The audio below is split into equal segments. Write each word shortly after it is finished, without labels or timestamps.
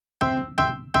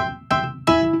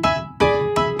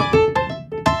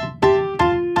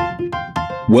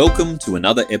Welcome to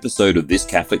another episode of This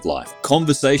Catholic Life.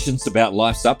 Conversations about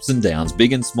life's ups and downs,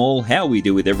 big and small, how we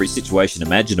deal with every situation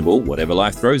imaginable, whatever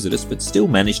life throws at us, but still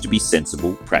manage to be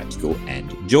sensible, practical,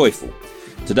 and joyful.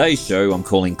 Today's show I'm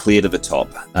calling Clear to the Top,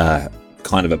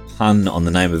 kind of a pun on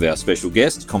the name of our special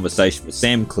guest, conversation with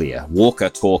Sam Clear, walker,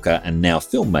 talker, and now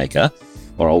filmmaker,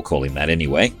 or I'll call him that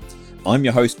anyway. I'm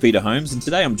your host, Peter Holmes, and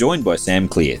today I'm joined by Sam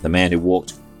Clear, the man who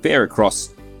walked fair across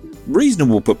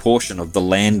reasonable proportion of the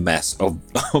landmass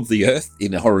of the earth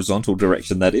in a horizontal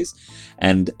direction, that is,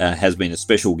 and has been a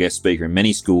special guest speaker in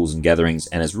many schools and gatherings,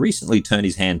 and has recently turned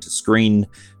his hand to screen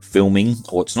filming.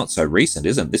 Or it's not so recent,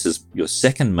 isn't it? This is your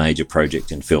second major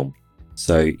project in film.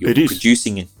 So you're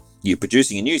producing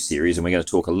a new series, and we're going to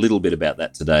talk a little bit about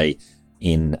that today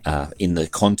in the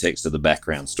context of the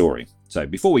background story. So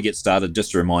before we get started,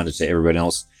 just a reminder to everyone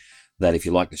else that if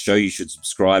you like the show, you should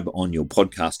subscribe on your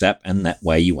podcast app, and that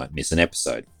way you won't miss an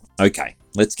episode. Okay,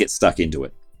 let's get stuck into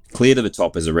it. Clear to the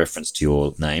Top is a reference to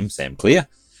your name, Sam Clear.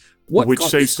 Which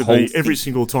seems to be every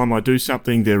single time I do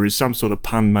something, there is some sort of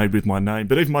pun made with my name.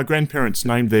 But even my grandparents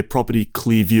named their property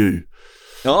Clearview.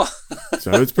 Oh.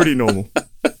 So it's pretty normal.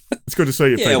 It's good to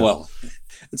see you, Peter. Yeah, well,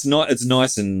 it's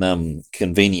nice and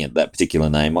convenient, that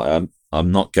particular name.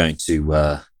 I'm not going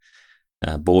to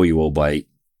bore you all by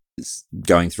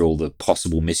going through all the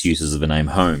possible misuses of the name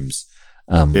Holmes.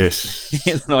 Yes.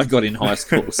 That I got in high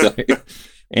school. So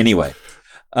anyway.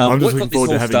 I'm just looking forward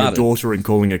to having a daughter and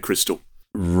calling her Crystal.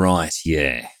 Right,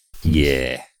 yeah.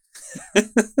 Yeah.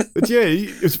 But yeah,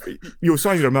 you were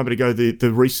saying a moment ago,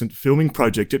 the recent filming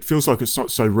project, it feels like it's not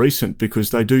so recent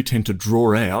because they do tend to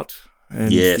draw out.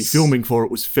 And yes. The filming for it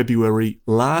was February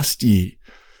last year.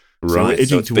 Right. So we're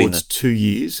edging towards 2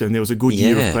 years, and there was a good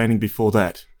year of planning before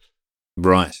that.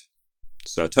 Right.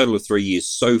 So a total of 3 years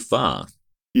so far.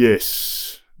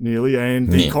 Yes, nearly.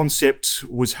 And the concept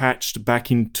was hatched back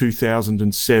in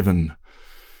 2007.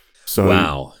 So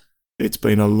wow. It's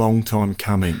been a long time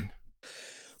coming.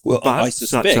 Well, but I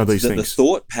suspect that the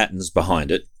thought patterns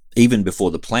behind it, even before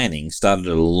the planning, started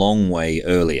a long way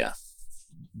earlier.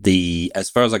 As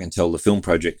far as I can tell, the film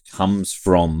project comes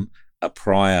from a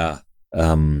prior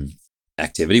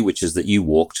activity, which is that you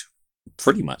walked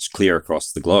pretty much clear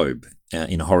across the globe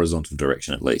in a horizontal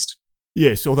direction, at least.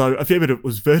 Yes, although a fair bit of it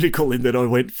was vertical in that I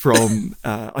went from,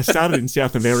 I started in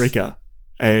South America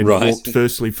and walked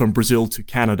firstly from Brazil to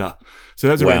Canada. So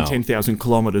that's around 10,000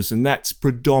 kilometres, and that's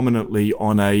predominantly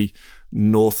on a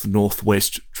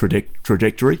north-northwest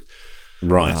trajectory.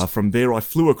 Right. From there, I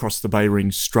flew across the Bay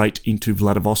Ring straight into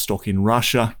Vladivostok in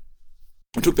Russia.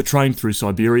 I took the train through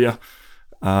Siberia.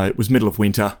 It was middle of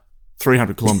winter.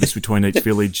 300 kilometres between each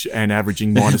village and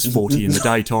averaging minus 40 in the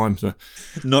daytime. So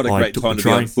not a great time to be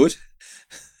on foot.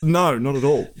 No, not at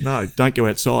all. No, don't go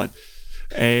outside.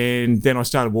 And then I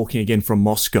started walking again from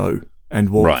Moscow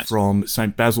and walked from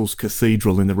St. Basil's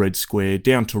Cathedral in the Red Square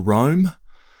down to Rome.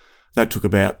 That took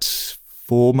about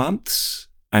 4 months.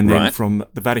 And then from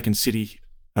the Vatican City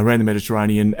around the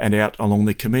Mediterranean and out along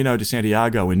the Camino de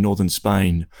Santiago in northern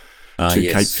Spain to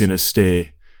Cape Finisterre.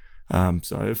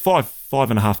 So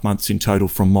 5.5 months in total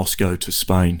from Moscow to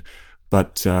Spain,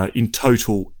 but in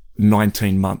total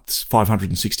 19 months,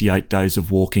 568 days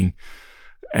of walking,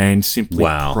 and simply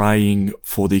praying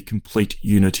for the complete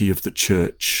unity of the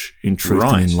church in truth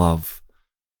and in love.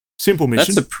 Simple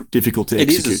mission, difficult to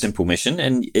execute. It is a simple mission,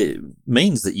 and it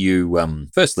means that you,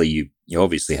 firstly, you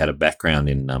obviously had a background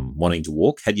in wanting to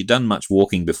walk. Had you done much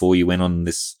walking before you went on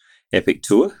this epic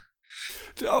tour?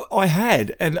 I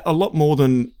had, and a lot more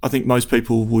than I think most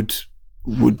people would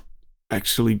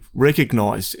actually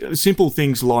recognise. Simple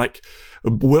things like,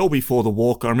 well before the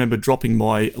walk, I remember dropping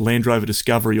my Land Rover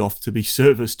Discovery off to be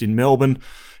serviced in Melbourne.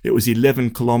 It was 11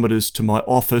 kilometres to my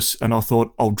office, and I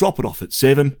thought, I'll drop it off at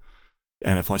 7,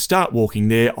 and if I start walking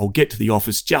there, I'll get to the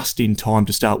office just in time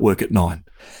to start work at 9.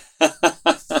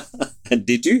 And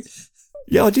did you?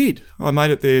 Yeah, I did. I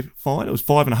made it there fine. It was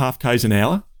 5.5 k's an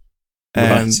hour.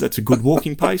 And that's a good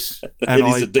walking pace. And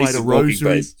I prayed a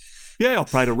rosary. Yeah, I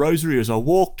prayed a rosary as I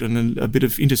walked, and then a bit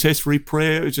of intercessory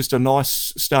prayer. It was just a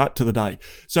nice start to the day.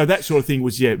 So that sort of thing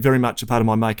was, very much a part of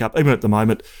my makeup. Even at the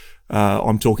moment,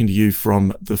 I'm talking to you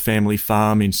from the family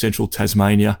farm in central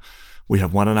Tasmania. We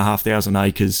have 1,500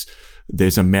 acres.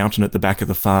 There's a mountain at the back of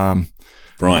the farm.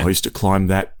 Right. I used to climb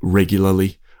that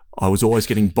regularly. I was always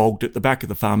getting bogged at the back of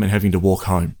the farm and having to walk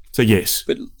home. So yes.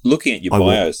 But looking at your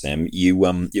bio, Sam,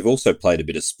 you've also played a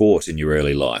bit of sport in your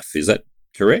early life. Is that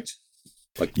correct?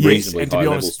 Like reasonably and to be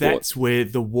honest, that's where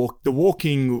the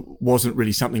walking wasn't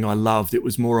really something I loved. It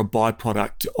was more a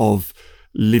byproduct of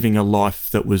living a life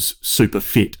that was super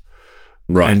fit.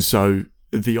 Right. And so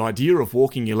the idea of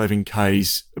walking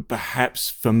 11Ks, perhaps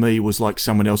for me, was like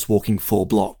someone else walking 4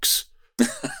 blocks.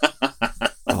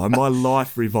 My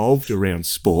life revolved around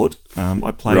sport.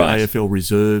 I played AFL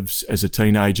reserves as a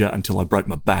teenager until I broke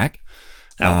my back.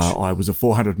 I was a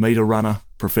 400-metre runner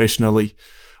professionally.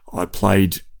 I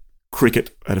played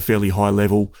cricket at a fairly high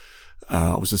level.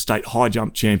 I was a state high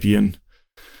jump champion.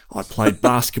 I played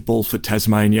basketball for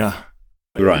Tasmania.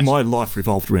 Right. My life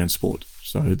revolved around sport.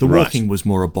 So the walking was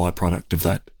more a byproduct of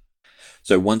that.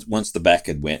 So once the back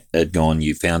had gone,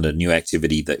 you found a new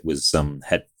activity that was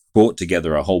had brought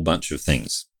together a whole bunch of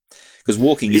things. Because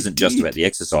walking isn't just about the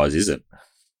exercise, is it?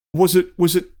 Was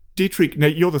it Dietrich? Now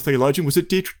you're the theologian. Was it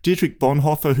Dietrich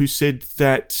Bonhoeffer who said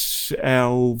that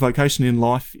our vocation in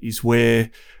life is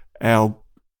where our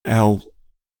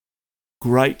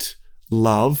great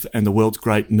love and the world's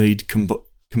great need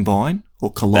combine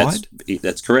or collide?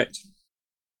 That's correct.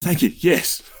 Thank you.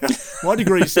 Yes. My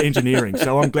degree is engineering,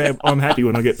 so I'm happy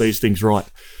when I get these things right.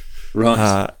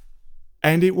 Right.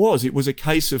 And it was a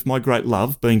case of my great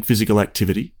love being physical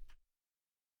activity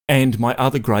and my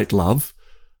other great love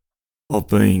of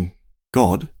being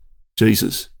God,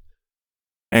 Jesus,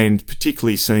 and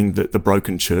particularly seeing the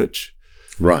broken church.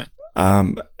 Right.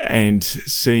 And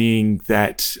seeing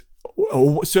that,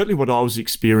 certainly what I was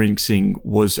experiencing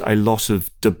was a loss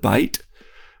of debate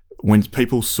when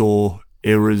people saw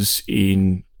errors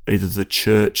in either the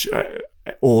church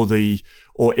or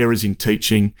errors in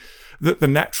teaching. The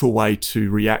natural way to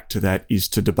react to that is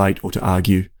to debate or to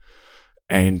argue.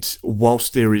 And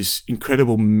whilst there is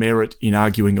incredible merit in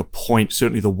arguing a point,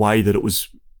 certainly the way that it was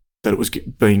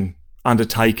being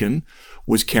undertaken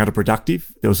was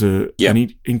counterproductive. There was an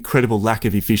incredible lack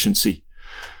of efficiency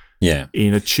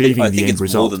in achieving the end result. I think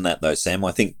it's more than that, though, Sam.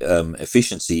 I think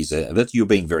efficiencies, that you're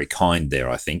being very kind there,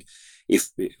 I think.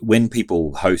 When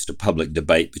people host a public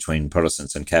debate between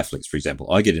Protestants and Catholics, for example,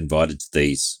 I get invited to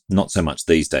these, not so much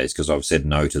these days because I've said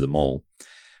no to them all,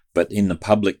 but in the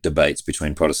public debates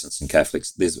between Protestants and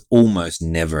Catholics, there's almost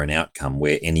never an outcome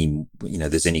where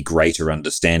there's any greater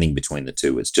understanding between the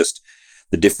two. It's just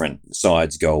the different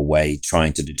sides go away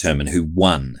trying to determine who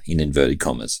won, in inverted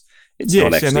commas. It's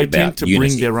not actually about unity. Yes, and they tend to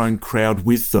bring their own crowd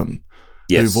with them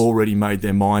who've already made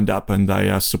their mind up and they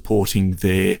are supporting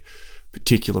their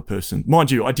particular person.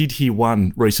 Mind you, I did hear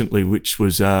one recently, which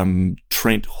was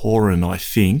Trent Horan, I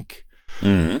think,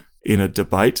 in a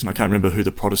debate, and I can't remember who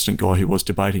the Protestant guy who was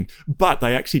debating, but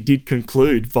they actually did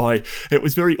conclude it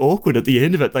was very awkward at the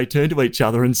end of it. They turned to each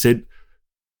other and said,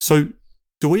 "So,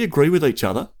 do we agree with each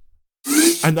other?"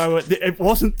 And it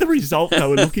wasn't the result they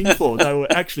were looking for. They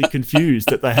were actually confused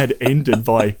that they had ended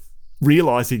by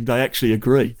realising they actually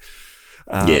agree.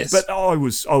 Yes. But I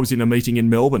was in a meeting in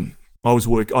Melbourne. I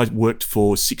worked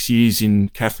for 6 years in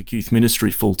Catholic youth ministry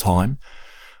full time.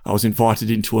 I was invited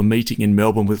into a meeting in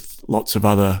Melbourne with lots of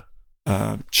other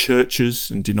churches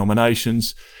and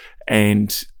denominations,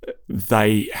 and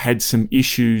they had some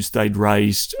issues they'd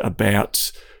raised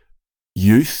about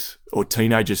youth or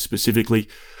teenagers specifically.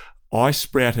 I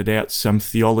sprouted out some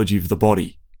theology of the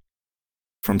body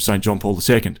from St. John Paul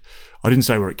II. I didn't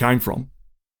say where it came from.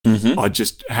 Mm-hmm. I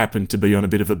just happened to be on a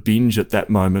bit of a binge at that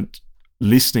moment,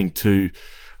 listening to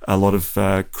a lot of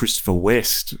Christopher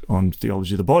West on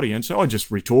theology of the body. And so I just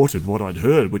retorted what I'd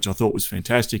heard, which I thought was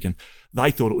fantastic. And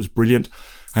they thought it was brilliant.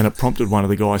 And it prompted one of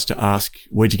the guys to ask,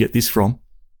 "Where'd you get this from?"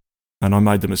 And I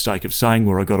made the mistake of saying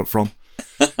where I got it from.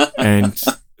 And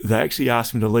they actually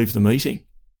asked me to leave the meeting.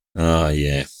 Oh,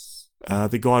 yeah.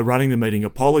 The guy running the meeting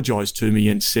apologised to me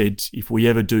and said, if we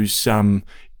ever do some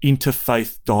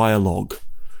interfaith dialogue,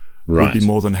 we'd be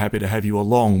more than happy to have you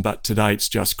along. But today it's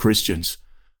just Christians.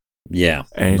 Yeah,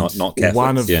 and not Catholics.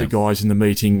 One of the guys in the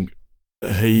meeting,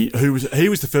 he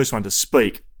was the first one to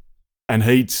speak, and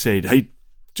he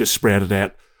just sprouted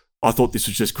out, "I thought this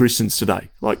was just Christians today,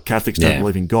 like Catholics don't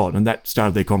believe in God," and that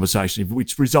started their conversation,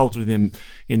 which resulted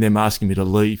in them asking me to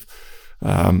leave.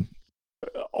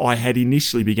 I had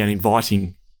initially began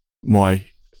inviting my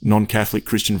non-Catholic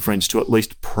Christian friends to at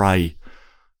least pray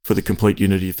for the complete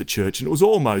unity of the church, and it was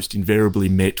almost invariably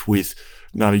met with,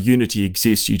 "No, unity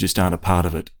exists, you just aren't a part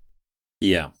of it."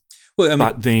 Yeah. Well, I mean,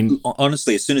 but then,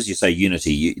 honestly, as soon as you say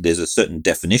unity, there's a certain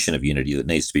definition of unity that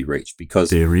needs to be reached, because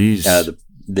there is. Can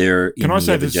I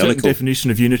say there's a certain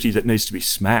definition of unity that needs to be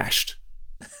smashed?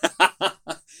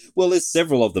 Well, there's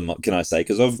several of them, can I say,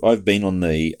 because I've been on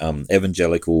the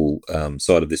evangelical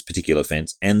side of this particular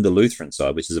fence and the Lutheran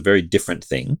side, which is a very different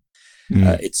thing.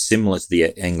 It's similar to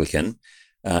the Anglican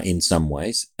in some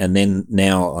ways. And then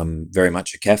now I'm very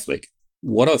much a Catholic.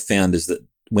 What I've found is that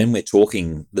when we're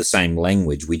talking the same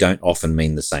language, we don't often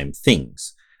mean the same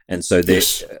things. And so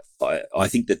I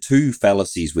think the two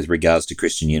fallacies with regards to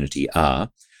Christian unity are,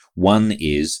 one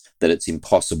is that it's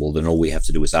impossible, then all we have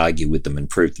to do is argue with them and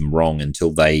prove them wrong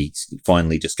until they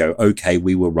finally just go, okay,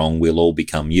 we were wrong, we'll all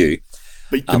become you.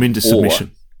 Beat them into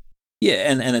submission.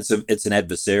 Yeah, and it's an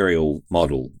adversarial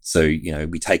model. So,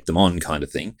 we take them on kind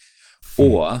of thing.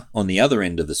 Or on the other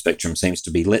end of the spectrum seems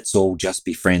to be, let's all just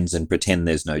be friends and pretend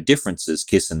there's no differences,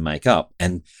 kiss and make up.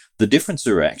 And the differences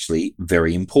are actually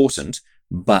very important,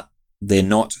 but they're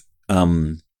not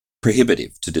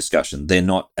prohibitive to discussion. They're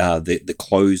not the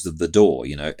close of the door,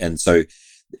 and so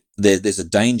there's a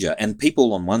danger. And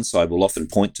people on one side will often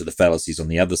point to the fallacies on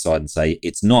the other side and say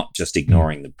it's not just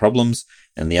ignoring the problems,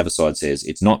 and the other side says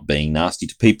it's not being nasty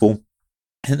to people,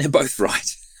 and they're both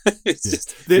right. It's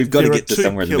just we've got to get to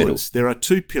somewhere in the middle. There are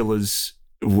two pillars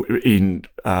in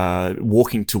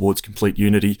walking towards complete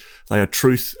unity. They are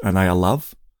truth and they are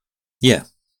love. Yeah,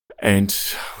 and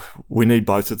we need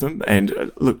both of them.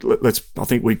 And look, I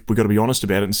think we've got to be honest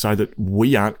about it and say that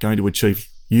we aren't going to achieve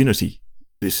unity.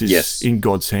 This is in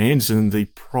God's hands, and the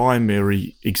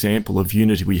primary example of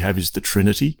unity we have is the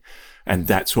Trinity, and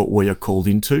that's what we are called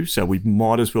into. So we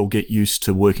might as well get used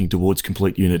to working towards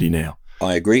complete unity now.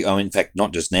 I agree. In fact,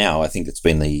 not just now. I think it's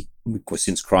been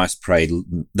since Christ prayed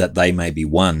that they may be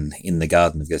one in the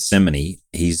Garden of Gethsemane.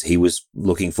 He was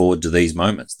looking forward to these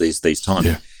moments, these times.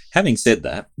 Yeah. Having said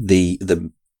that,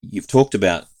 you've talked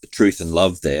about truth and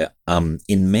love there.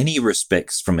 In many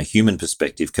respects, from a human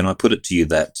perspective, can I put it to you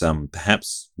that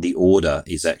perhaps the order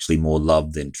is actually more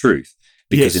love than truth?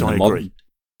 Because I agree.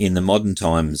 In the modern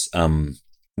times,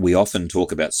 we often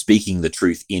talk about speaking the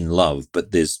truth in love, but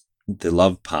the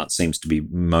love part seems to be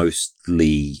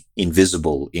mostly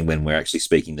invisible when we're actually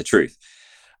speaking the truth.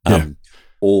 And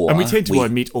we tend to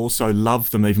omit also love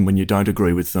them even when you don't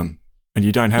agree with them. And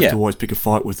you don't have to always pick a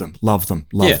fight with them. Love them,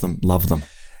 love them.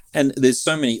 And there's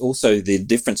so many, also the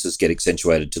differences get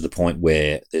accentuated to the point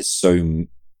where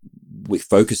we're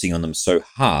focusing on them so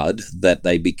hard that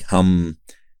they become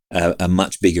a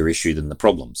much bigger issue than the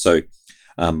problem. So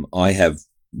I have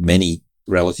many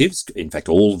relatives. In fact,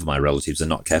 all of my relatives are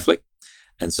not Catholic.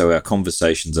 And so our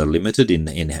conversations are limited in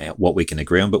what we can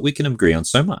agree on, but we can agree on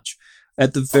so much.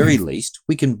 At the very least,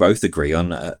 we can both agree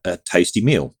on a tasty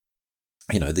meal.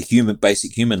 The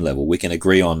basic human level. We can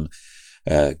agree on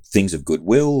things of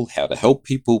goodwill, how to help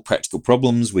people, practical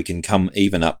problems. We can come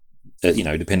even up,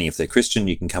 depending if they're Christian,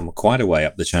 you can come quite a way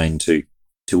up the chain to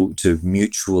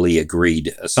mutually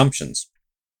agreed assumptions.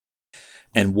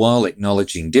 And while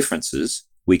acknowledging differences,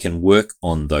 we can work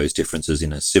on those differences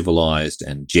in a civilized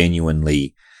and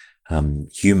genuinely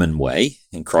human way,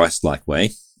 and Christ-like way,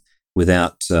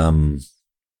 without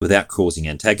causing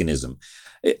antagonism.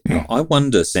 I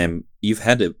wonder, Sam, you've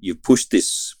pushed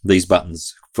these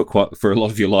buttons for a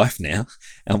lot of your life now.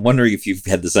 I'm wondering if you've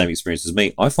had the same experience as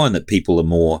me. I find that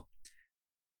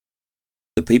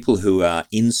the people who are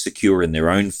insecure in their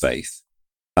own faith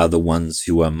are the ones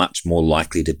who are much more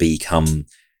likely to become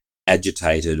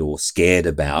agitated or scared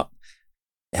about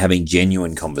having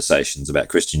genuine conversations about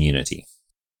Christian unity.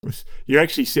 You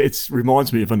actually said, it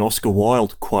reminds me of an Oscar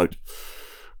Wilde quote,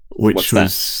 which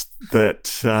was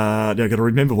that, now I've got to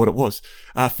remember what it was.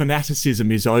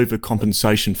 Fanaticism is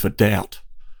overcompensation for doubt.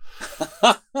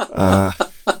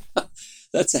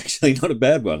 That's actually not a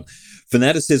bad one.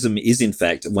 Fanaticism is, in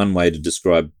fact, one way to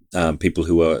describe people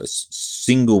who are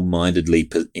single-mindedly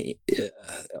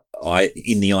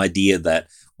in the idea that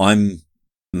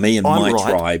me and my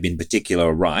tribe in particular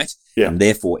are right, and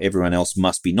therefore everyone else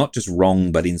must be not just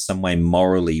wrong, but in some way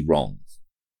morally wrong.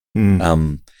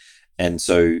 That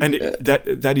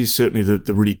is certainly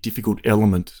the really difficult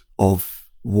element of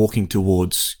walking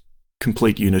towards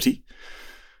complete unity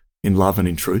in love and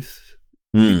in truth,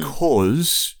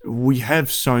 because we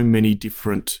have so many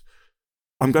different,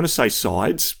 I'm going to say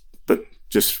sides, but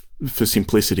just for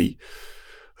simplicity,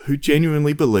 who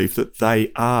genuinely believe that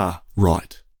they are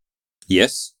right.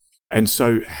 Yes. And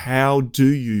so how do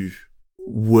you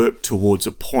work towards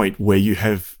a point where you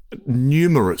have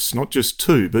numerous, not just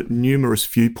two, but numerous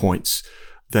viewpoints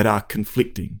that are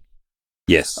conflicting?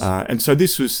 Yes. And so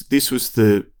this was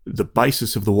the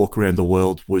basis of the walk around the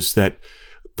world, was that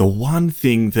the one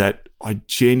thing that I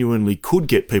genuinely could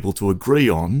get people to agree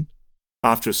on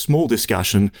after a small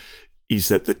discussion is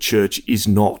that the church is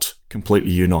not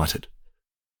completely united.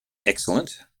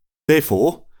 Excellent.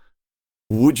 Therefore,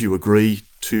 would you agree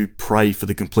to pray for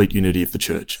the complete unity of the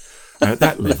church? And at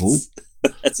that level,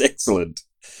 that's excellent.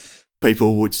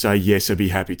 People would say yes, I'd be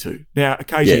happy to. Now,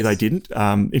 occasionally they didn't.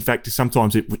 In fact,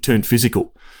 sometimes it turned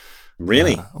physical.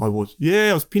 Really? I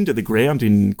was pinned to the ground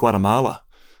in Guatemala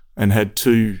and had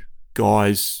two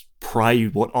guys pray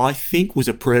what I think was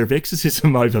a prayer of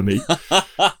exorcism over me.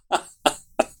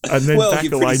 And then well, back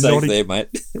you're away pretty safe nodding. there, mate.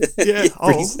 Yeah,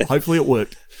 hopefully it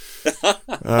worked.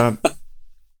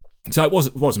 So it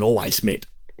wasn't always met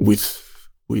with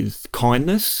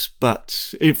kindness,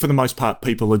 but for the most part,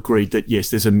 people agreed that, yes,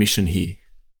 there's a mission here.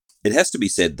 It has to be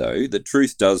said, though, that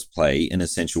truth does play an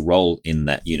essential role in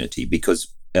that unity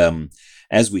because,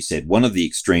 as we said, one of the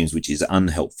extremes which is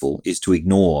unhelpful is to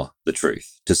ignore the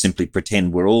truth, to simply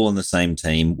pretend we're all on the same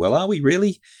team. Well, are we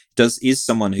really? Is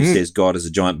someone who says God is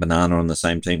a giant banana on the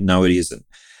same team? No, it isn't.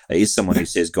 Is someone who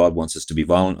says God wants us to be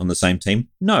violent on the same team?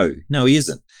 No, he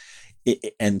isn't.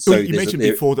 And so you mentioned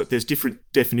before that there's different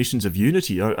definitions of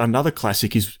unity. Another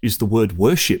classic is the word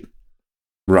worship.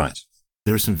 Right.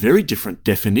 There are some very different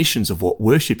definitions of what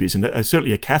worship is, and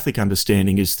certainly a Catholic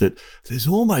understanding is that there's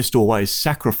almost always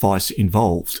sacrifice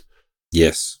involved.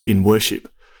 Yes. In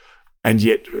worship, and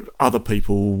yet other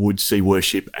people would see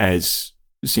worship as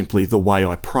simply the way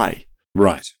I pray.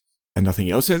 Right. And nothing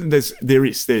else. And there's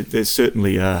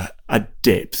certainly a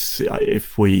depth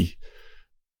if we,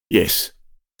 yes.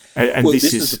 And well,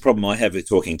 this is the problem I have with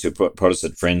talking to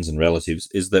Protestant friends and relatives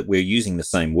is that we're using the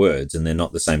same words and they're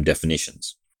not the same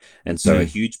definitions. And so a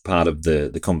huge part of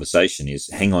the conversation is,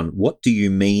 hang on, what do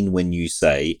you mean when you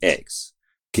say X?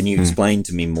 Can you explain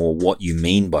to me more what you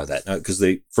mean by that? Because,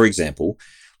 for example,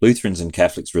 Lutherans and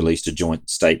Catholics released a joint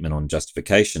statement on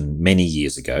justification many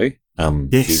years ago.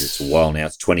 Yes. It's a while now.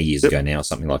 It's 20 years ago now,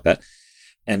 something like that.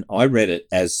 And I read it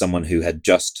as someone who had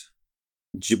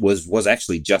was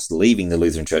actually just leaving the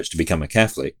Lutheran Church to become a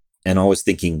Catholic. And I was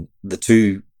thinking the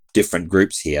two different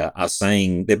groups here are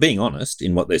saying, they're being honest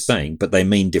in what they're saying, but they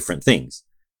mean different things.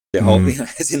 They're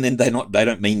as in they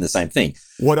don't mean the same thing.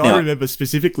 What I remember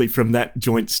specifically from that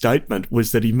joint statement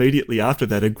was that immediately after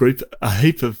that, a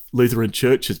heap of Lutheran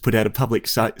churches put out a public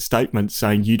statement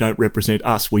saying, you don't represent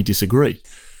us, we disagree.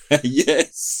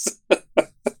 Yes.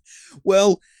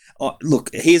 Well,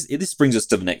 look, this brings us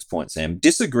to the next point, Sam.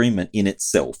 Disagreement in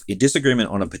itself, disagreement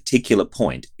on a particular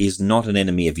point is not an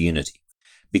enemy of unity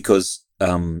because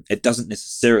it doesn't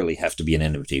necessarily have to be an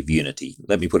enemy of unity.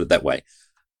 Let me put it that way.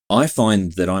 I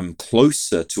find that I'm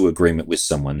closer to agreement with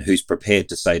someone who's prepared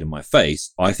to say to my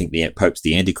face, I think the Pope's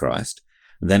the Antichrist,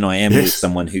 than I am with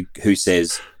someone who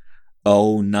says,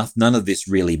 oh, none of this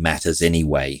really matters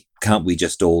anyway. Can't we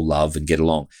just all love and get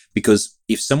along? Because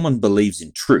if someone believes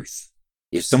in truth,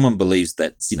 if someone believes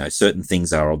that, certain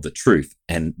things are of the truth,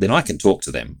 and then I can talk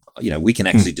to them, we can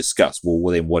actually discuss,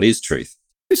 well, then what is truth?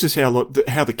 This is how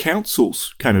the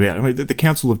councils came about. I mean, the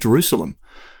Council of Jerusalem,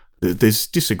 there's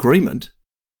disagreement.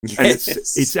 Yes. And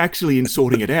it's actually in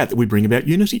sorting it out that we bring about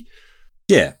unity.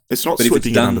 Yeah. It's not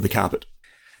sweeping it under the carpet.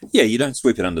 Yeah, you don't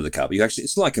sweep it under the carpet.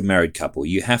 It's like a married couple.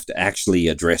 You have to actually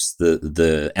address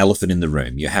the elephant in the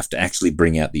room. You have to actually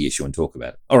bring out the issue and talk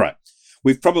about it. All right.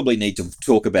 We probably need to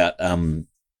talk about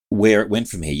where it went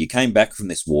from here. You came back from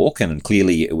this walk, and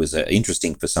clearly it was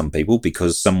interesting for some people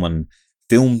because someone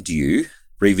filmed you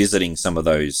revisiting some of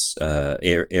those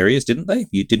areas, didn't they?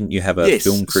 You have a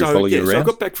film crew follow you around? So I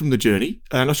got back from the journey,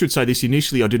 and I should say this,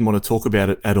 initially I didn't want to talk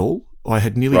about it at all. I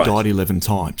had nearly died 11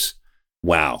 times.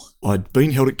 Wow. I'd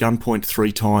been held at gunpoint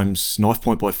 3 times, knife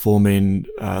point by 4 men,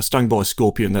 stung by a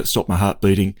scorpion that stopped my heart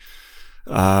beating,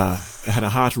 had a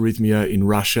heart arrhythmia in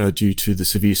Russia due to the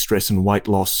severe stress and weight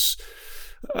loss,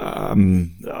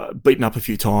 beaten up a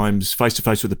few times,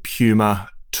 face-to-face with a puma,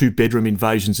 2 bedroom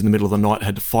invasions in the middle of the night,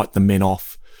 had to fight the men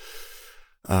off.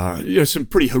 Some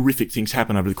pretty horrific things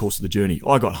happened over the course of the journey.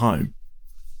 I got home,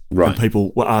 and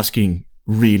people were asking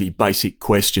really basic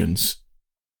questions,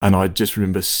 and I just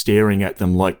remember staring at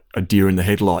them like a deer in the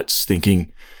headlights,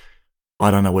 thinking,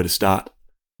 I don't know where to start.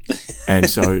 And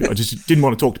so I just didn't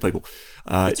want to talk to people.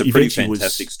 It's a pretty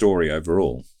fantastic story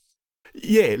overall.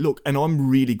 Yeah, look, and I'm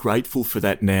really grateful for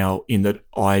that now in that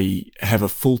I have a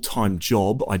full-time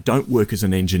job. I don't work as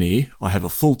an engineer. I have a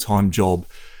full-time job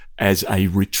as a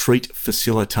retreat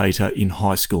facilitator in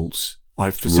high schools. I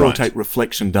facilitate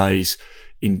reflection days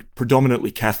in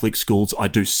predominantly Catholic schools. I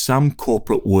do some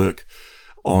corporate work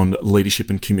on leadership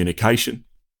and communication.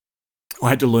 I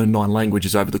had to learn 9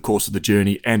 languages over the course of the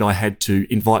journey, and I had to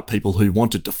invite people who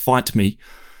wanted to fight me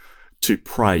to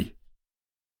pray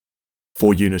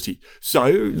for unity.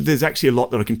 So there's actually a lot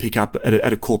that I can pick up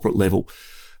at a corporate level.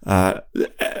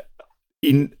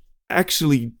 In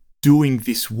actually doing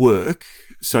this work,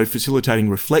 so facilitating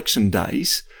reflection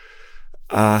days,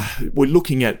 we're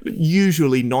looking at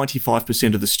usually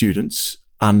 95% of the students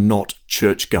are not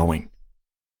church-going.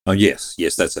 Oh, yes,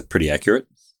 that's pretty accurate.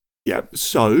 Yeah,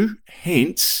 so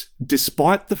hence,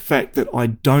 despite the fact that I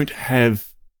don't have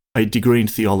a degree in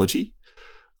theology,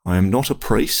 I am not a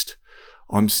priest,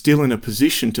 I'm still in a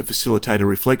position to facilitate a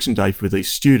reflection day for these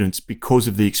students because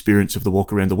of the experience of the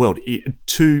walk around the world.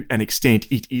 To an extent,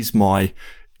 it is my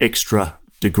extra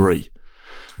degree.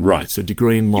 Right. It's a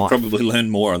degree in life. You probably learn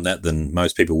more on that than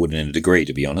most people would in a degree,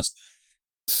 to be honest.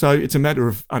 So it's a matter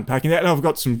of unpacking that. And I've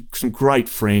got some great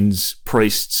friends,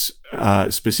 priests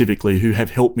specifically, who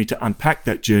have helped me to unpack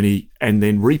that journey and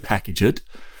then repackage it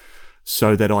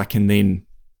so that I can then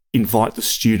invite the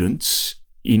students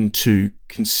into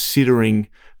considering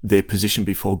their position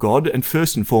before God, and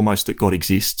first and foremost that God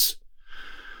exists,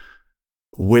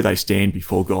 where they stand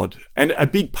before God. And a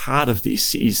big part of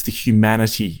this is the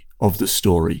humanity of the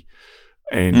story.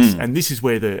 And this is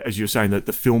where, as you were saying, that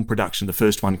the film production, the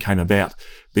first one, came about,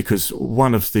 because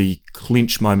one of the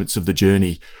clinch moments of the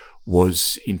journey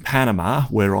was in Panama,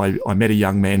 where I met a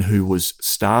young man who was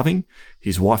starving.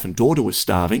 His wife and daughter were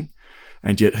starving,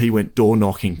 and yet he went door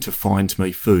knocking to find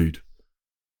me food,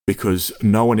 because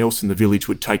no one else in the village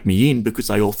would take me in because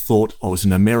they all thought I was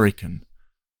an American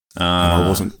and I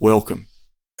wasn't welcome.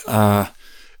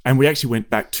 And we actually went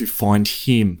back to find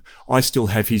him. I still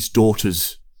have his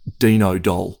daughter's Dino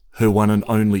doll, her one and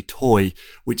only toy,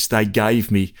 which they gave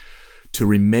me to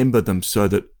remember them so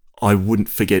that I wouldn't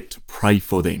forget to pray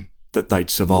for them, that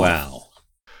they'd survive.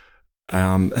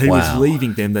 Wow. He was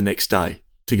leaving them the next day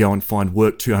to go and find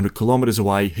work 200 kilometres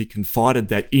away. He confided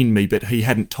that in me, but he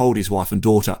hadn't told his wife and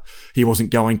daughter. He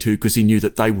wasn't going to, because he knew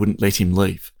that they wouldn't let him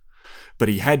leave. But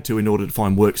he had to in order to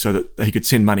find work so that he could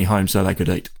send money home so they could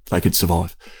eat, they could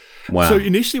survive. Wow. So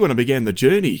initially when I began the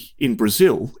journey in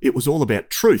Brazil, it was all about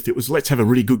truth. It was, let's have a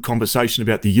really good conversation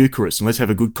about the Eucharist and let's have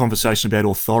a good conversation about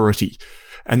authority.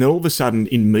 And then all of a sudden,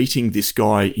 in meeting this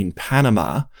guy in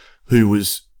Panama who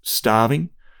was starving,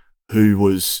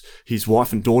 his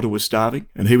wife and daughter was starving,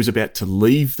 and he was about to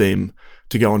leave them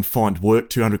to go and find work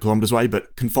 200 kilometres away,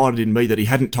 but confided in me that he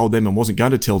hadn't told them and wasn't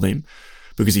going to tell them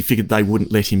because he figured they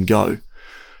wouldn't let him go.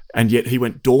 And yet he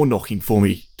went door knocking for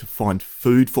me to find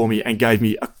food for me and gave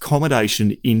me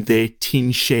accommodation in their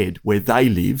tin shed where they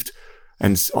lived.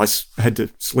 And I had to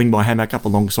sling my hammock up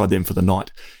alongside them for the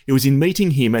night. It was in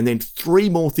meeting him and then 3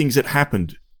 more things that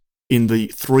happened in the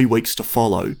 3 weeks to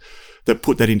follow that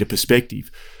put that into perspective,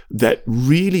 that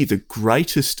really the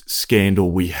greatest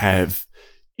scandal we have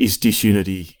is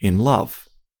disunity in love.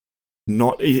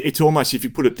 It's almost, if you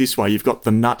put it this way, you've got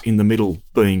the nut in the middle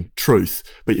being truth,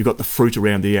 but you've got the fruit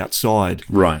around the outside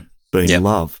being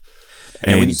love.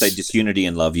 And when you say disunity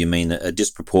in love, you mean a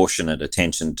disproportionate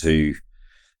attention to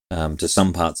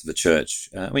some parts of the church.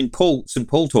 I mean, St.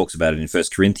 Paul talks about it in 1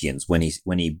 Corinthians when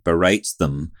he berates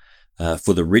them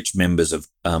for the rich members of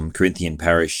Corinthian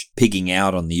parish pigging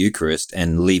out on the Eucharist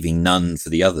and leaving none for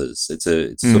the others. It's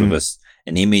sort of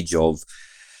an image of,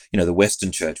 the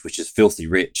Western church, which is filthy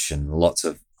rich and lots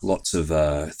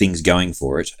of things going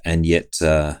for it, and yet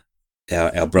our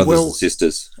brothers and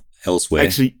sisters elsewhere.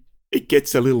 Actually, it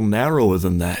gets a little narrower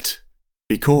than that,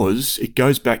 because it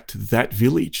goes back to that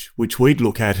village, which we'd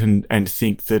look at and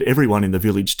think that everyone in the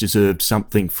village deserved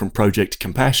something from Project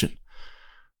Compassion.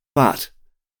 But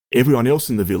everyone else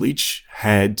in the village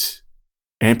had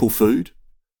ample food,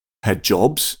 had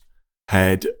jobs,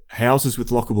 had houses with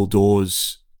lockable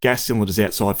doors, gas cylinders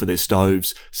outside for their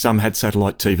stoves. Some had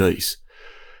satellite TVs.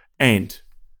 And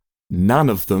none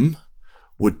of them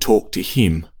would talk to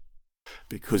him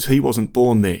because he wasn't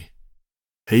born there.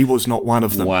 He was not one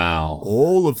of them. Wow.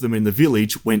 All of them in the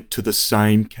village went to the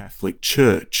same Catholic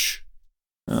church.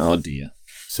 Oh, dear.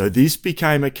 So this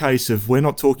became a case of, we're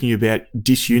not talking about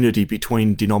disunity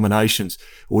between denominations.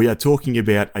 We are talking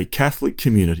about a Catholic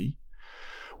community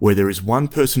where there is one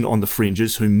person on the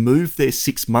fringes who moved there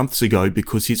 6 months ago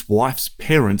because his wife's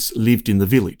parents lived in the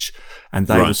village and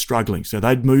they were struggling. So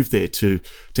they'd moved there to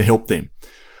help them.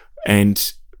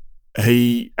 And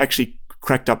he actually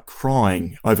cracked up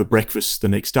crying over breakfast the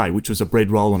next day, which was a bread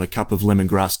roll and a cup of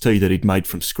lemongrass tea that he'd made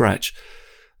from scratch.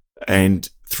 And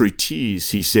through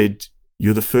tears, he said,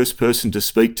 "You're the first person to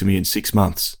speak to me in 6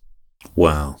 months."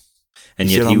 Wow. And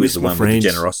yet he was the one with the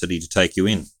generosity to take you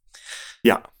in.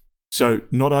 Yeah. So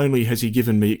not only has he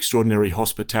given me extraordinary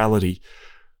hospitality,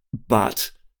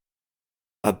 but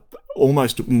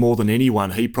almost more than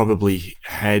anyone, he probably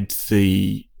had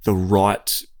the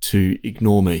right to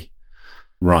ignore me.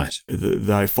 Right.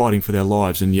 They're fighting for their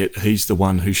lives, and yet he's the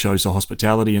one who shows the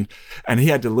hospitality. And he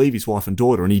had to leave his wife and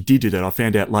daughter, and he did do that. I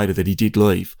found out later that he did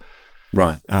leave.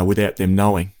 Right. Without them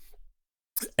knowing.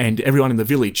 And everyone in the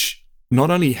village not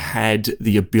only had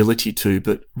the ability to,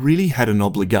 but really had an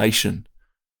obligation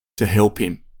to help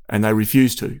him. And they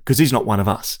refused to, because he's not one of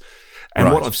us.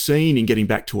 And what I've seen in getting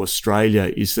back to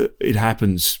Australia is that it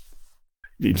happens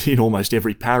in almost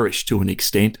every parish to an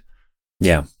extent.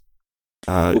 Yeah.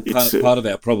 Part of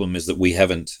our problem is that we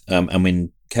haven't,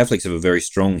 Catholics have a very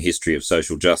strong history of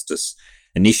social justice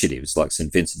initiatives like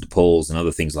St. Vincent de Paul's and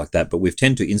other things like that, but we've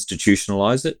tended to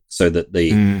institutionalize it so that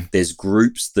there's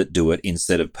groups that do it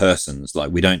instead of persons.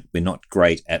 Like we're not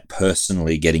great at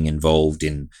personally getting involved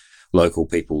in local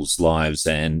people's lives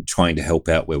and trying to help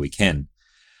out where we can.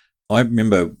 I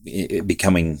remember it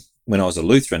becoming, when I was a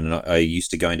Lutheran, and I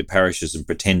used to go into parishes and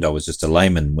pretend I was just a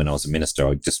layman when I was a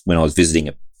minister, when I was visiting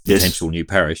a potential new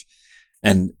parish,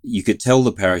 and you could tell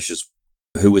the parishes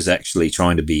who was actually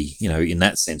trying to be, in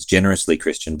that sense, generously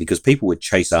Christian, because people would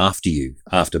chase after you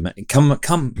come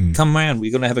round.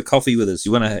 We're going to have a coffee with us.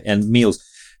 You want to, and meals.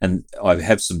 And I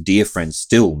have some dear friends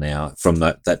still now from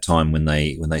that time when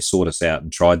they sought us out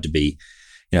and tried to be,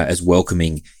 as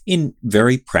welcoming in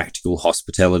very practical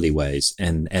hospitality ways.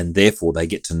 And therefore they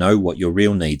get to know what your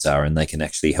real needs are and they can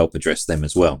actually help address them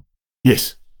as well.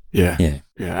 Yes. Yeah.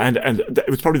 And it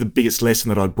was probably the biggest lesson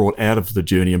that I brought out of the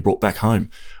journey and brought back home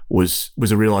was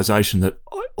a realization that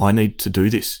I need to do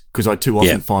this, because I too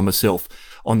often find myself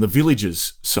on the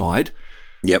villagers side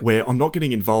where I'm not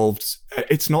getting involved.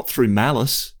 It's not through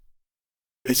malice.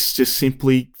 It's just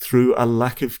simply through a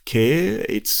lack of care.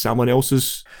 It's someone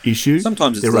else's issue.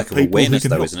 Sometimes it's a lack of awareness,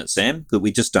 though, isn't it, Sam? That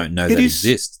we just don't know that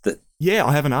exists.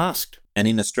 I haven't asked. And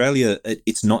in Australia,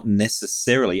 it's not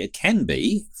necessarily, it can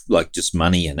be like just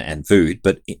money and food,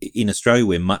 but in Australia,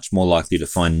 we're much more likely to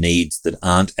find needs that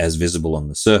aren't as visible on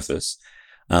the surface.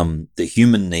 The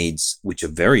human needs, which are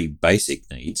very basic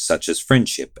needs, such as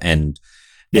friendship and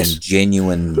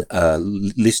genuine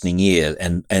listening ear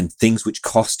and things which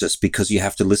cost us because you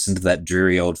have to listen to that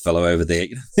dreary old fellow over there.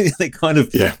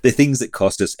 They're things that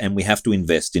cost us, and we have to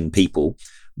invest in people.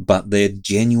 But they're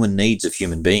genuine needs of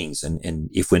human beings. And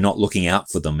if we're not looking out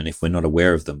for them and if we're not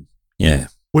aware of them,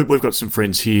 We've got some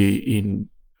friends here in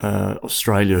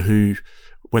Australia who,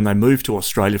 when they moved to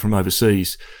Australia from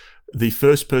overseas, the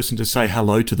first person to say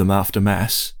hello to them after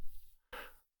Mass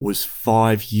was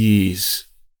 5 years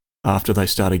after they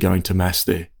started going to Mass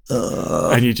there.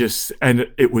 And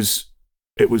it was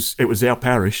our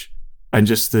parish, and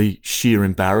just the sheer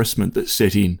embarrassment that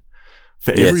set in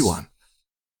for everyone.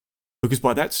 Because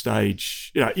by that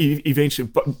stage, eventually,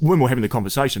 but when we're having the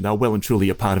conversation, they're well and truly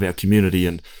a part of our community,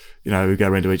 and we go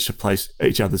around to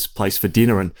each other's place for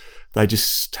dinner, and they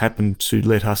just happened to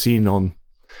let us in on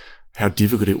how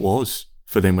difficult it was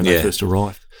for them when they first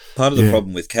arrived. Part of the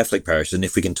problem with Catholic parishes, and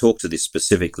if we can talk to this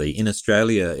specifically, in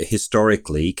Australia,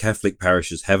 historically, Catholic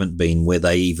parishes haven't been where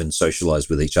they even socialised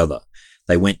with each other.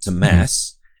 They went to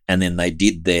Mass, and then they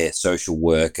did their social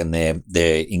work and their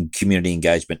in community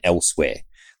engagement elsewhere.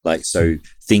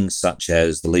 Things such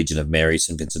as the Legion of Mary,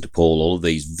 St. Vincent de Paul, all of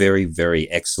these very, very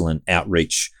excellent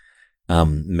outreach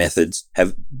methods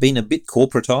have been a bit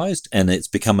corporatized, and it's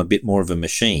become a bit more of a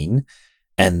machine.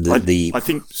 And I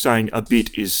think saying a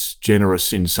bit is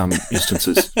generous in some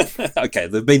instances. Okay,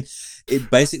 it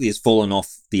basically has fallen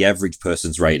off the average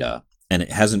person's radar, and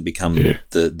it hasn't become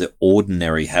the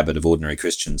ordinary habit of ordinary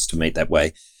Christians to meet that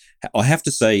way. I have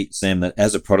to say, Sam, that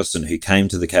as a Protestant who came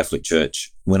to the Catholic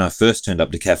Church, when I first turned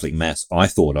up to Catholic Mass, I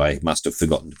thought I must have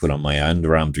forgotten to put on my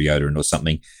underarm deodorant or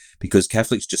something, because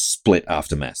Catholics just split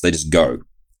after Mass. They just go.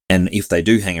 And if they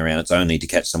do hang around, it's only to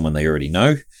catch someone they already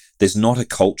know. There's not a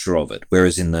culture of it.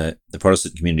 Whereas in the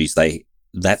Protestant communities,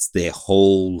 that's their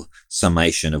whole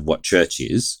summation of what church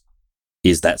is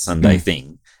that Sunday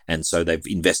thing. And so they've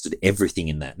invested everything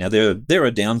in that. Now, there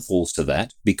are downfalls to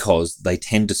that, because they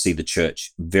tend to see the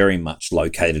church very much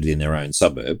located in their own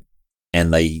suburb,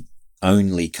 and they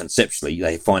only conceptually,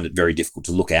 they find it very difficult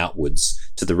to look outwards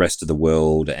to the rest of the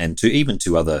world and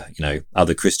to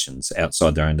other Christians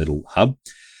outside their own little hub.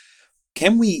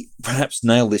 Can we perhaps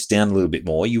nail this down a little bit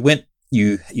more?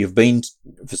 You've been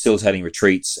facilitating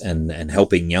retreats and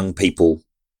helping young people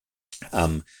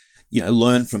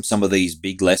learn from some of these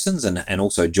big lessons and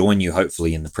also join you,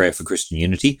 hopefully, in the Prayer for Christian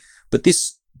Unity. But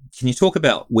can you talk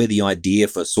about where the idea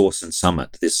for Source and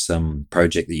Summit, this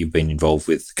project that you've been involved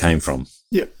with, came from?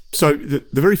 Yeah. So the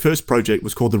very first project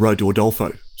was called the Road to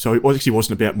Adolfo. So it actually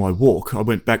wasn't about my walk. I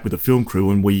went back with a film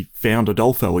crew and we found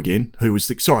Adolfo again, who was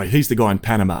he's the guy in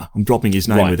Panama. I'm dropping his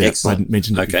name without, I hadn't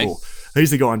mentioned it before.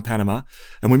 He's the guy in Panama,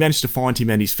 and we managed to find him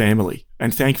and his family.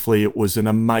 And thankfully, it was an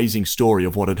amazing story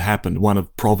of what had happened, one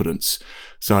of providence.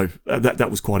 So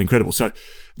that was quite incredible. So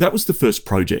that was the first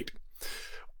project.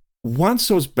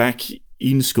 Once I was back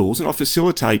in schools, and I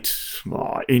facilitate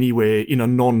anywhere in a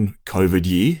non-COVID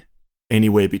year,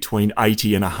 anywhere between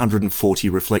 80 and 140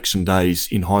 reflection days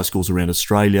in high schools around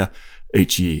Australia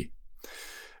each year.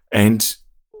 And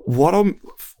what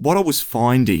I was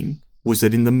finding was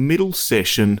that in the middle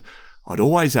session, I'd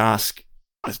always ask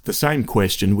the same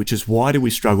question, which is, why do we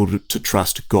struggle to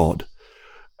trust God?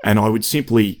 And I would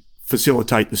simply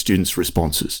facilitate the students'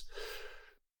 responses.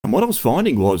 And what I was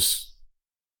finding was,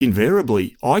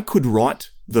 invariably, I could write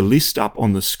the list up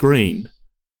on the screen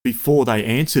before they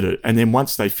answered it, and then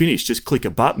once they finished, just click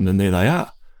a button and there they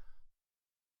are.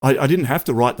 I didn't have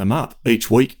to write them up each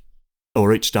week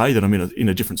or each day that I'm in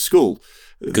a different school.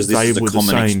 Because this is a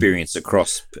common experience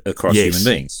across human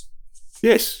beings.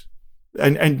 Yes.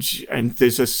 And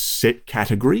there's a set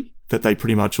category that they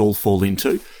pretty much all fall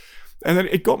into. And then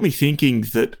it got me thinking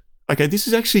that, okay, this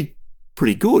is actually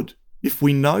pretty good. If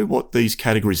we know what these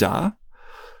categories are,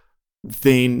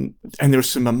 then, and there are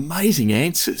some amazing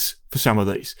answers for some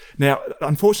of these. Now,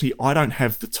 unfortunately, I don't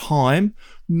have the time,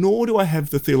 nor do I have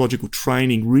the theological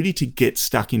training really to get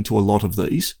stuck into a lot of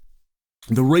these.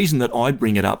 The reason that I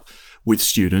bring it up with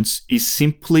students is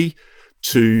simply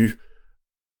to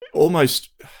almost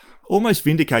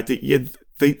vindicate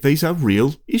that, these are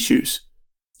real issues.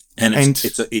 And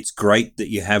it's great that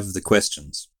you have the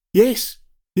questions. Yes.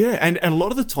 Yeah. And a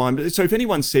lot of the time, so if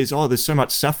anyone says, oh, there's so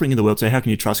much suffering in the world, say, how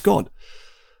can you trust God?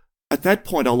 At that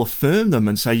point, I'll affirm them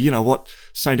and say, you know what,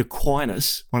 St.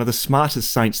 Aquinas, one of the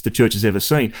smartest saints the church has ever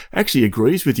seen, actually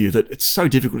agrees with you that it's so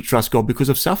difficult to trust God because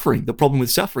of suffering, the problem with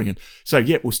suffering. And so,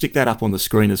 yeah, we'll stick that up on the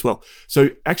screen as well.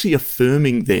 So actually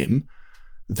affirming them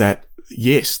that,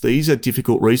 yes, these are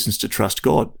difficult reasons to trust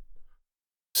God.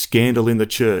 Scandal in the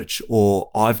church, or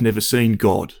I've never seen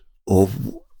God, or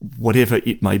whatever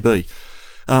it may be.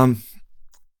 And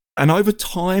over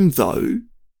time, though,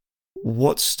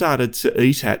 what started to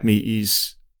eat at me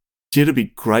is, it'd be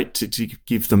great to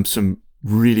give them some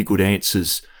really good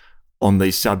answers on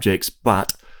these subjects,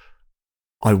 but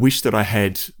I wish that I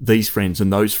had these friends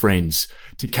and those friends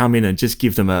to come in and just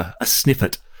give them a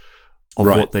snippet of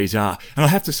what these are. And I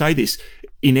have to say this,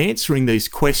 in answering these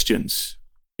questions,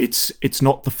 it's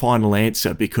not the final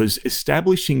answer, because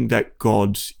establishing that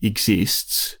God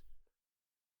exists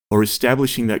or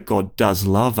establishing that God does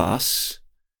love us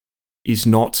is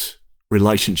not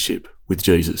relationship with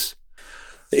Jesus.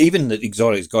 Even that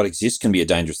God exists can be a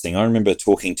dangerous thing. I remember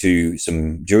talking to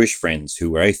some Jewish friends who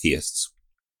were atheists,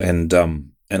 and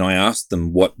I asked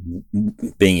them what,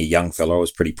 being a young fellow, I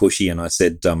was pretty pushy, and I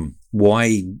said,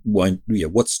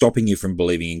 what's stopping you from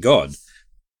believing in God?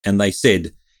 And they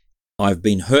said, I've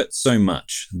been hurt so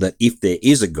much that if there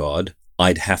is a God,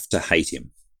 I'd have to hate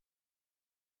him.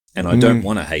 And I don't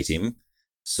want to hate him,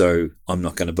 so I'm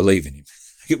not going to believe in him.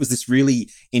 It was this really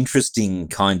interesting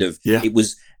kind of, it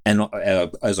was, and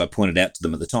as I pointed out to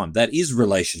them at the time, that is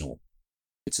relational.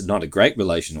 It's not a great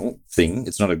relational thing.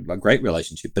 It's not a great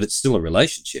relationship, but it's still a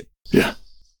relationship. Yeah.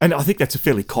 And I think that's a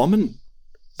fairly common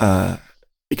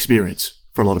experience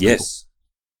for a lot of people.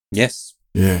 Yes.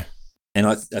 Yeah. And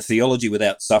a theology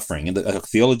without suffering, and a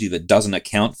theology that doesn't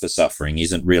account for suffering,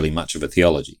 isn't really much of a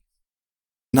theology.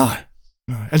 No.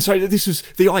 And so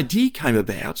the idea came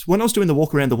about when I was doing the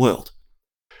walk around the world.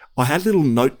 I had a little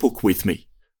notebook with me,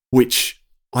 which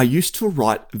I used to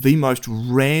write the most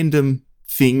random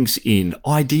things in,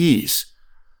 ideas.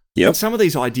 Yep. And some of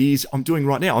these ideas I'm doing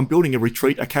right now. I'm building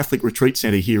a Catholic retreat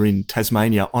centre here in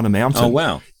Tasmania on a mountain. Oh,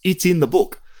 wow. It's in the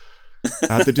book.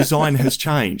 The design has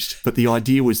changed, but the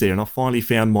idea was there, and I finally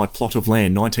found my plot of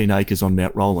land, 19 acres on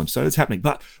Mount Roland. So it's happening.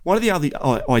 But one of the other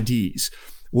ideas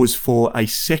was for a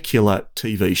secular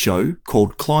TV show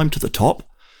called Climb to the Top,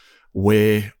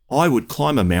 where I would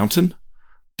climb a mountain,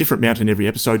 different mountain every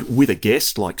episode, with a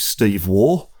guest like Steve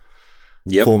Waugh,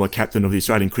 former captain of the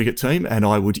Australian cricket team, and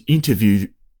I would interview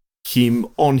him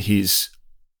on his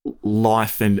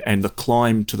life and the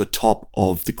climb to the top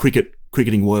of the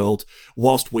cricketing world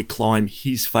whilst we climb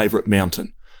his favourite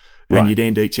mountain. And you'd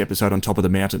end each episode on top of the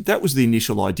mountain. That was the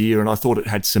initial idea, and I thought it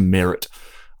had some merit.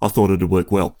 I thought it would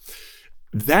work well.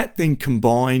 That then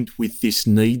combined with this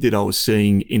need that I was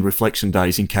seeing in reflection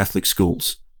days in Catholic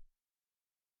schools.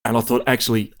 And I thought,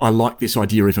 actually, I like this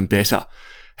idea even better.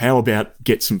 How about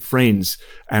get some friends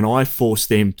and I force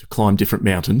them to climb different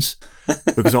mountains,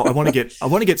 because I want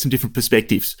to get some different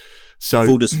perspectives. So,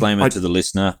 full disclaimer to the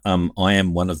listener, I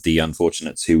am one of the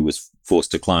unfortunates who was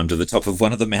forced to climb to the top of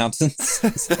one of the mountains.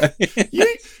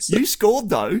 You scored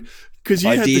though, because you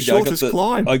had the shortest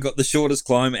climb. I got the shortest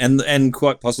climb and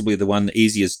quite possibly the one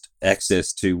easiest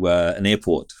access to an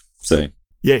airport. So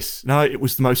yes, no, it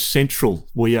was the most central.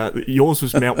 Yours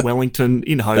was Mount Wellington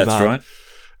in Hobart. That's right.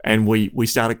 And we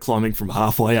started climbing from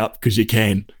halfway up because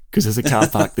there's a car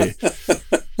park there.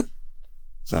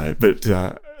 So,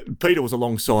 but Peter was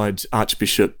alongside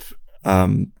Archbishop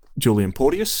Julian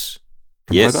Porteous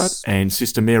from Hobart and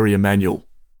Sister Mary Emanuel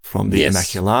from the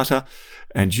Immaculata.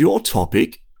 And your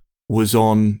topic was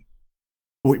on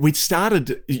we'd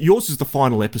started, yours is the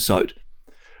final episode.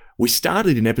 We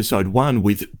started in episode 1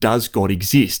 with does God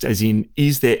exist? As in,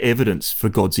 is there evidence for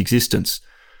God's existence?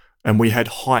 And we had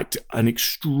hiked an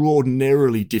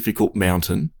extraordinarily difficult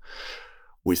mountain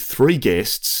with 3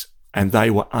 guests, and they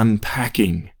were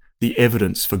unpacking the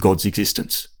evidence for God's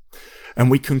existence. And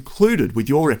we concluded with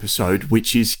your episode,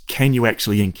 which is, can you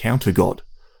actually encounter God?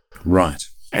 Right.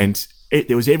 And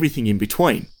there was everything in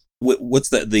between. What's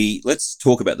that? Let's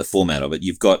talk about the format of it.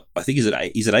 You've got, I think, is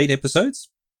it 8 episodes?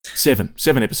 7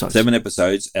 episodes. 7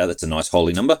 episodes. That's a nice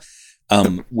holy number.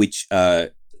 Which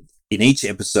in each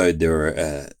episode there are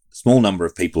a small number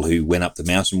of people who went up the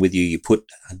mountain with you. You put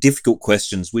difficult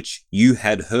questions which you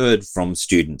had heard from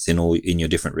students in your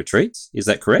different retreats. Is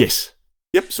that correct? Yes.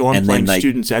 Yep. So I'm playing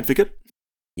students advocate.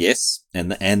 Yes,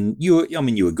 and you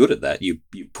were good at that. You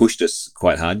pushed us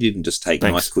quite hard. You didn't just take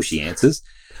nice cushy answers.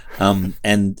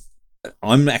 And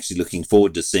I'm actually looking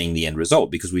forward to seeing the end result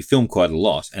because we film quite a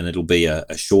lot, and it'll be a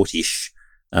shortish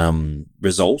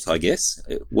result, I guess.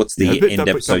 What's the end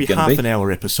episode going to be? Half an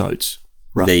hour episodes.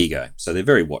 Right. There you go. So they're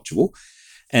very watchable.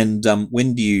 And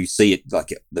when do you see it?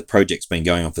 Like the project's been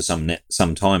going on for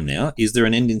some time now. Is there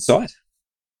an end in sight?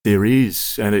 There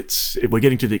is, and we're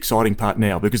getting to the exciting part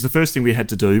now because the first thing we had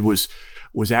to do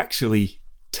was actually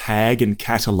tag and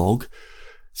catalogue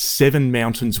 7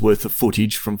 mountains worth of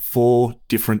footage from 4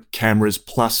 different cameras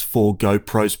plus 4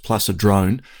 GoPros plus a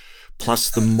drone,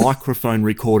 plus the microphone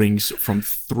recordings from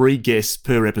 3 guests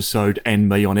per episode and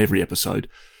me on every episode.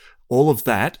 All of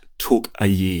that took a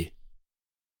year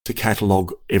to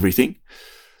catalogue everything.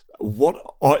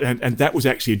 And that was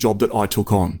actually a job that I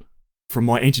took on. From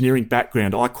my engineering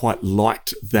background, I quite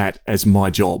liked that as my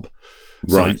job.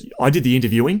 Right. So I did the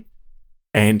interviewing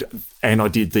and I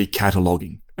did the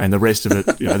cataloguing, and the rest of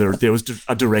it, there was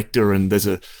a director and there's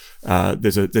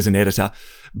an editor,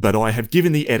 but I have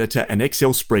given the editor an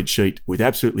Excel spreadsheet with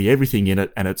absolutely everything in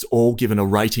it, and it's all given a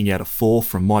rating out of 4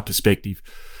 from my perspective,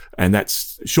 and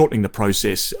that's shortening the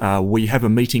process. We have a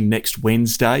meeting next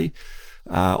Wednesday.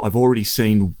 I've already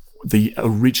seen the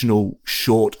original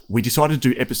short. We decided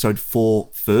to do episode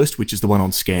 4 first, which is the one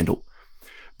on Scandal,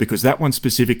 because that one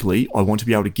specifically, I want to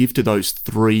be able to give to those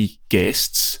 3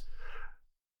 guests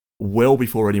well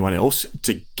before anyone else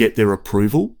to get their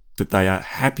approval that they are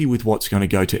happy with what's going to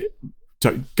go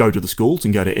to the schools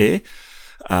and go to air.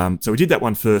 So we did that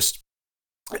one first,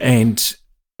 and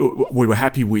we were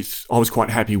happy with. I was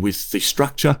quite happy with the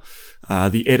structure.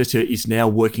 The editor is now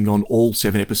working on all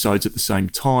 7 episodes at the same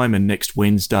time, and next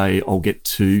Wednesday I'll get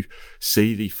to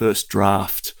see the first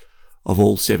draft of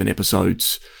all 7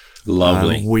 episodes.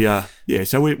 Lovely.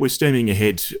 So we're steaming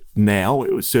ahead now.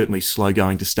 It was certainly slow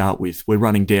going to start with. We're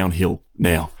running downhill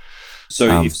now.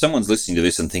 So if someone's listening to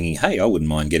this and thinking, hey, I wouldn't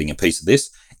mind getting a piece of this,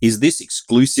 is this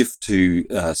exclusive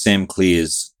to Sam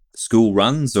Clear's school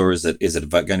runs, or is it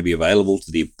going to be available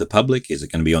to the public? Is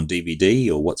it going to be on DVD,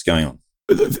 or what's going on?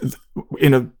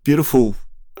 In a beautiful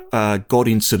God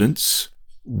incidence,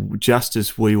 just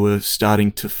as we were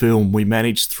starting to film, we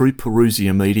managed through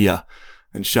Perusia Media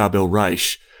and Charbel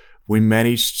Raish, we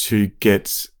managed to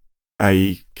get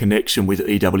a connection with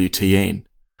EWTN.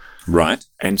 Right.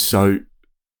 And so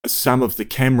some of the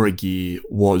camera gear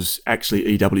was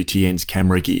actually EWTN's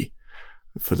camera gear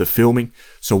for the filming.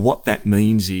 So what that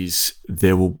means is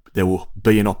there will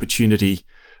be an opportunity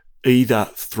either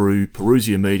through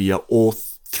Perusia Media or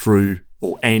through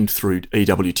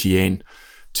EWTN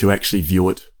to actually view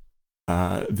it.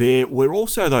 We're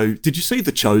also, though, did you see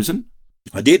The Chosen?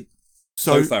 I did.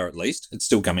 So far, at least. It's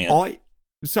still coming out.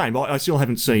 I still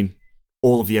haven't seen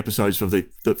all of the episodes of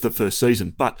the first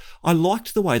season, but I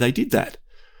liked the way they did that.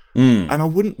 And I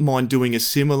wouldn't mind doing a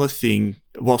similar thing,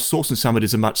 while Source and Summit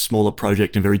is a much smaller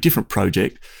project and very different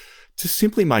project, to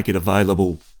simply make it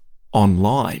available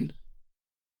online,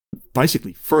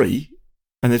 basically free,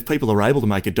 and if people are able to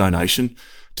make a donation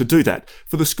to do that.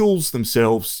 For the schools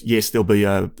themselves, yes, there'll be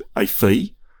a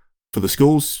fee for the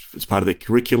schools as part of their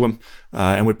curriculum,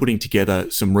 and we're putting together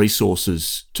some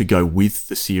resources to go with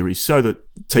the series so that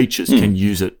teachers can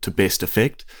use it to best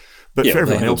effect. But for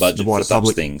everyone else, the wider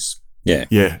public, things.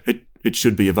 It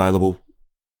should be available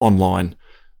online,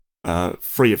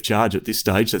 free of charge at this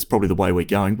stage. That's probably the way we're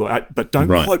going. But don't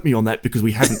quote me on that because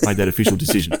we haven't made that official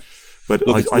decision. But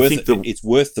look, I think it's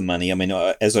worth the money. I mean,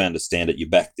 as I understand it, you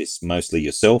back this mostly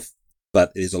yourself,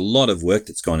 but there's a lot of work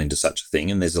that's gone into such a thing,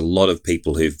 and there's a lot of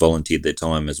people who've volunteered their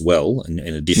time as well, in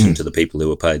addition to the people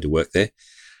who are paid to work there.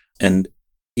 And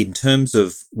in terms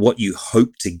of what you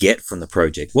hope to get from the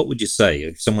project, what would you say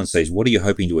if someone says, what are you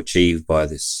hoping to achieve by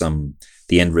this,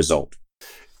 the end result?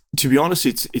 To be honest,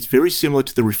 it's very similar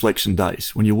to the reflection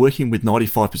days. When you're working with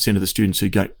 95% of the students who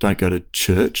don't go to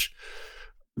church,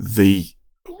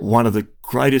 one of the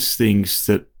greatest things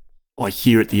that I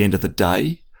hear at the end of the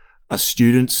day are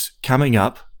students coming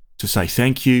up to say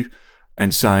thank you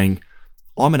and saying,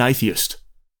 I'm an atheist,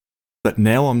 but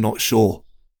now I'm not sure.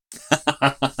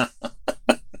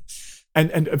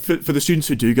 And for the students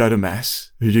who do go to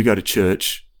Mass, who do go to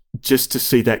church, just to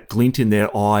see that glint in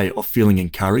their eye of feeling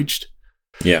encouraged.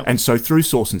 Yeah. And so through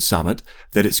Source and Summit,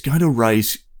 that it's going to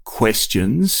raise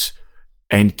questions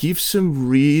and give some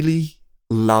really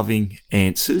loving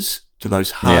answers to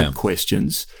those hard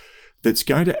questions that's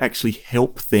going to actually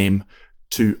help them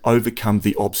to overcome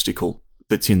the obstacle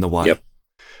that's in the way.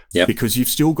 Yep. Because you've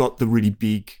still got the really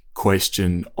big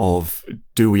question of,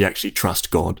 do we actually trust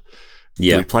God?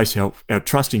 Do we place our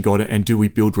trust in God, and do we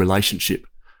build relationship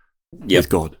with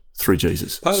God through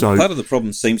Jesus? Part of the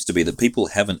problem seems to be that people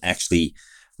haven't actually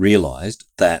realised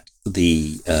that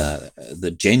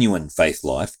the genuine faith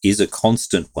life is a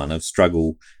constant one of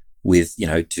struggle with,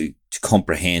 to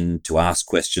comprehend, to ask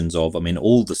questions of. I mean,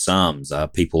 all the Psalms are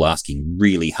people asking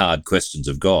really hard questions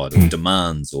of God, or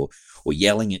demands, or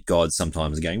yelling at God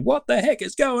sometimes and going, what the heck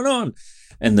is going on?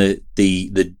 And the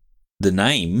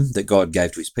name that God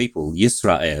gave to his people,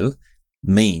 Yisrael,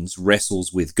 means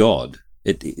wrestles with God.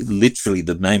 It literally,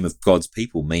 the name of God's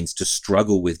people means to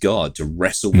struggle with God, to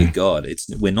wrestle with God.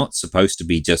 We're not supposed to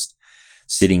be just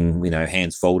sitting,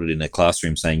 hands folded in a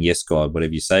classroom saying, yes, God,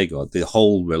 whatever you say, God. The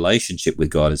whole relationship with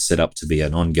God is set up to be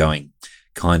an ongoing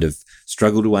kind of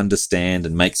struggle to understand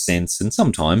and make sense, and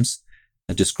sometimes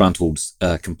a disgruntled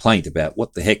complaint about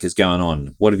what the heck is going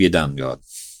on. What have you done, God?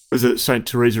 Was it St.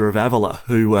 Teresa of Avila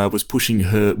who was pushing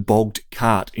her bogged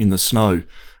cart in the snow,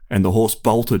 and the horse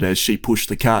bolted as she pushed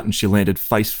the cart, and she landed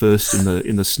face first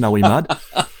in the snowy mud?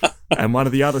 And one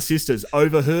of the other sisters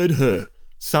overheard her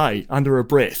say under her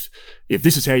breath, if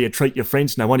this is how you treat your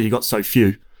friends, no wonder you got so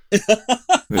few. I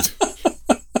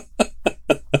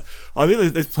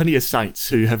think there's plenty of saints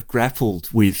who have grappled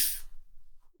with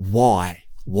why.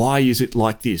 Why is it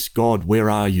like this? God, where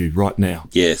are you right now?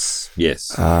 Yes.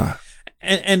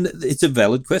 And it's a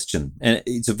valid question. And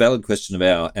it's a valid question of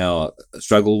our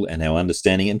struggle and our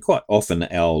understanding. And quite often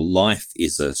our life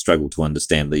is a struggle to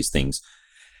understand these things.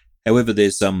 However,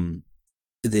 there's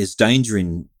danger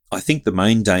in, I think the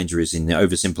main danger is in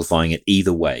oversimplifying it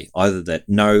either way. Either that,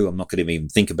 no, I'm not going to even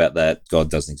think about that, God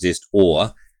doesn't exist,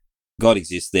 or God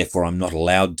exists, therefore I'm not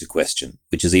allowed to question,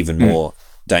 which is even more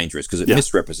dangerous because it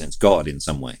misrepresents God in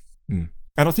some way.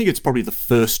 And I think it's probably the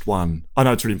first one. I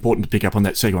know it's really important to pick up on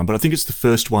that second one, but I think it's the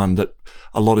first one that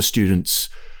a lot of students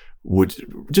would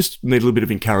just need a little bit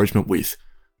of encouragement with.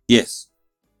 Yes.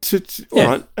 All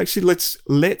right, actually,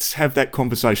 let's have that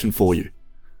conversation for you.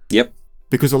 Yep.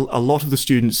 Because a lot of the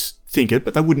students think it,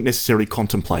 but they wouldn't necessarily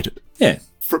contemplate it. Yeah.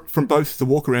 From both the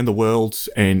walk around the world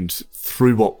and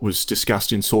through what was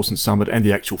discussed in Source and Summit and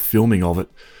the actual filming of it,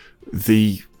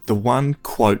 the one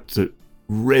quote that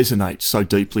resonates so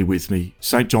deeply with me,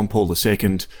 St. John Paul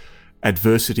II,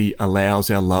 adversity allows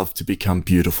our love to become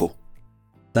beautiful.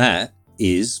 That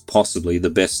is possibly the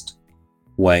best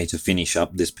way to finish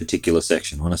up this particular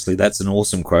section. Honestly, that's an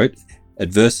awesome quote.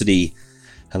 Adversity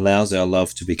allows our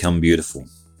love to become beautiful.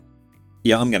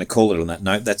 Yeah, I'm going to call it on that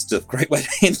note. That's a great way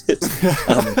to end it.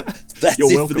 That's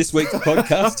You're it welcome. For this week's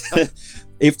podcast.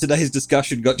 If today's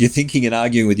discussion got you thinking and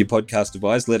arguing with your podcast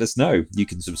device, let us know. You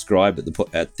can subscribe at the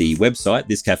website,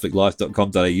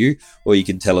 thiscatholiclife.com.au, or you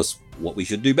can tell us what we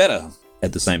should do better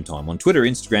at the same time. On Twitter,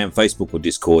 Instagram, Facebook, or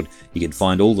Discord, you can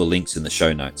find all the links in the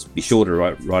show notes. Be sure to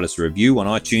write us a review on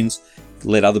iTunes to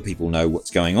let other people know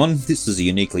what's going on. This is a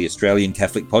uniquely Australian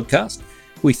Catholic podcast.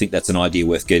 We think that's an idea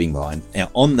worth getting behind. Now,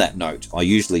 on that note, I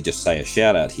usually just say a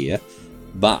shout out here,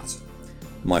 but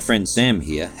my friend Sam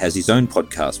here has his own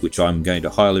podcast, which I'm going to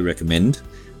highly recommend,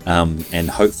 and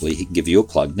hopefully he can give you a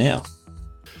plug now.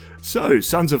 So,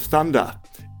 Sons of Thunder,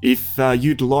 if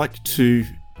you'd like to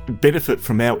benefit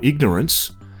from our ignorance,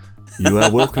 you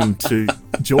are welcome to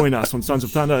join us on Sons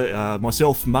of Thunder.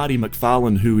 Myself, Marty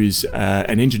McFarlane, who is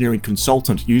an engineering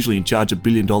consultant, usually in charge of $1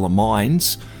 billion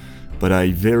mines, but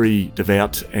a very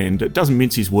devout and doesn't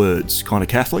mince his words kind of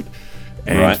Catholic.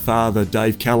 And right. Father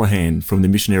Dave Callahan from the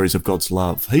Missionaries of God's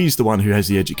Love. He's the one who has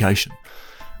the education.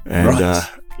 And right.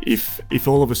 If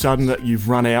all of a sudden that you've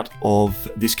run out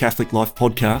of This Catholic Life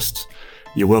podcast,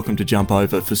 you're welcome to jump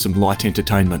over for some light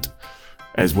entertainment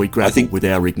as we grapple with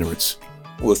our ignorance.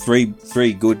 Well,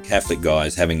 three good Catholic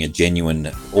guys having a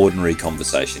genuine, ordinary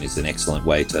conversation is an excellent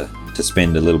way to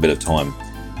spend a little bit of time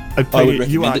Peter,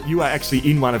 you are actually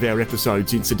in one of our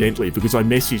episodes, incidentally, because I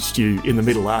messaged you in the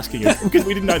middle asking you, because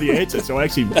we didn't know the answer, so I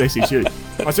actually messaged you.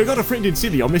 I said, I've got a friend in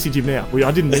Sydney, I'll message him now.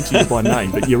 I didn't mention you by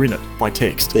name, but you're in it by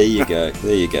text. There you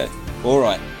go. All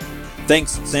right.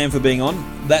 Thanks, Sam, for being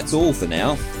on. That's all for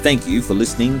now. Thank you for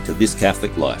listening to This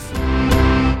Catholic Life.